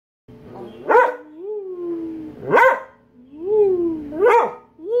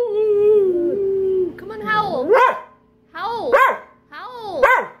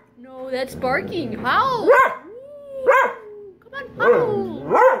That's barking. Howl. Come on,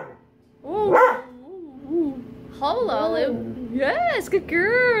 howl. Oh. Howl, Olive. Yes, good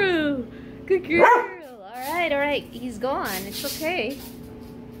girl. Good girl. All right. He's gone. It's okay.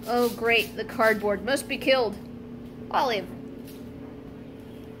 Oh, great. The cardboard must be killed. Olive.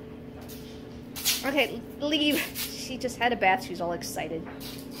 Okay, leave. She just had a bath. She's all excited.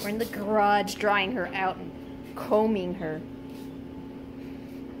 We're in the garage drying her out and combing her.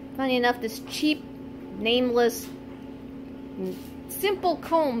 Funny enough, this cheap, nameless, simple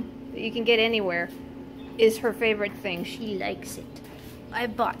comb that you can get anywhere is her favorite thing. She likes it. I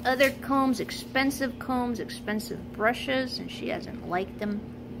bought other combs, expensive brushes, and she hasn't liked them.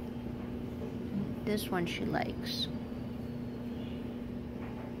 This one she likes.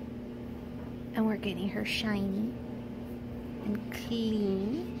 And we're getting her shiny and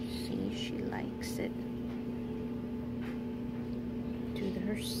clean. See, she likes it. Do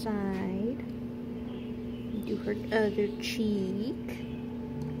her side. Do her other cheek.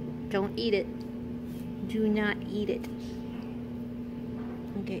 Don't eat it. Do not eat it.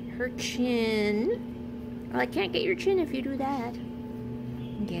 Okay, her chin. Well, I can't get your chin if you do that.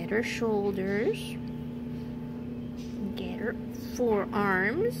 Get her shoulders. Get her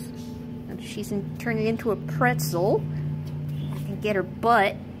forearms. And she's turning into a pretzel. I can get her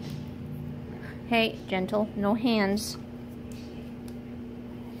butt. Hey, gentle, no hands.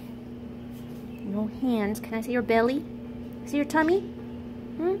 No hands. Can I see your belly? See your tummy?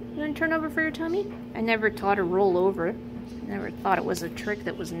 You want to turn over for your tummy? I never taught her roll over. I never thought it was a trick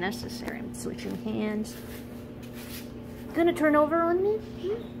that was necessary. I'm switching hands. Gonna turn over on me?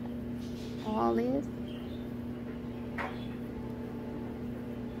 Olive.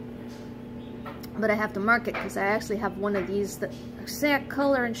 But I have to mark it because I actually have one of these that exact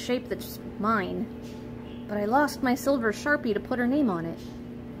color and shape that's mine. But I lost my silver Sharpie to put her name on it.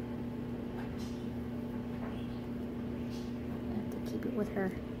 I have to keep it with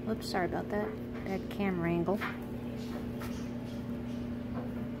her. Oops, sorry about that. Bad camera angle.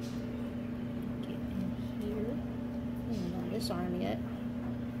 Get in here. I haven't done this arm yet.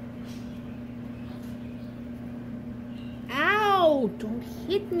 Ow! Don't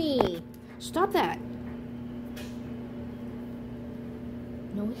hit me! Stop that.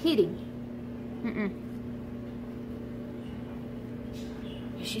 No hitting.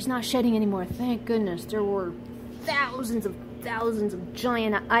 She's not shedding anymore. Thank goodness. There were thousands of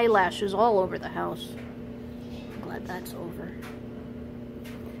giant eyelashes all over the house. I'm glad that's over.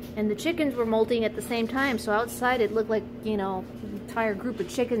 And the chickens were molting at the same time, so outside it looked like, you know, an entire group of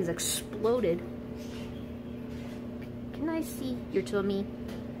chickens exploded. Can I see your tummy?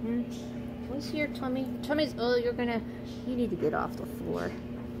 What's your tummy? Tummy's, oh, you need to get off the floor.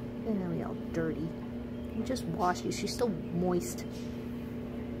 You're gonna be all dirty. You just wash you. She's still moist.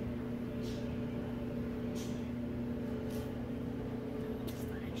 Just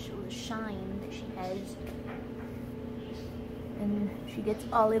thought I'd show the shine that she has. And she gets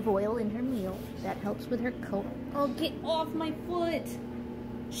olive oil in her meal. That helps with her coat. Oh, get off my foot!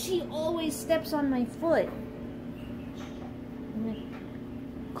 She always steps on my foot. And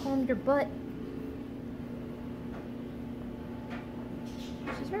I combed her butt.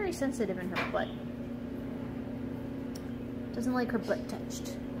 She's very sensitive in her butt. Doesn't like her butt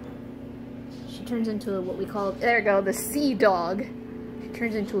touched. She turns into what we call, there we go, the sea dog. She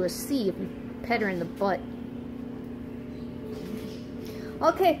turns into a sea if you pet her in the butt.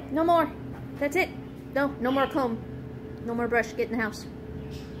 Okay, no more. That's it. No more comb. No more brush. Get in the house.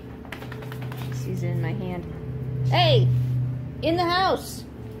 She sees it in my hand. Hey! In the house!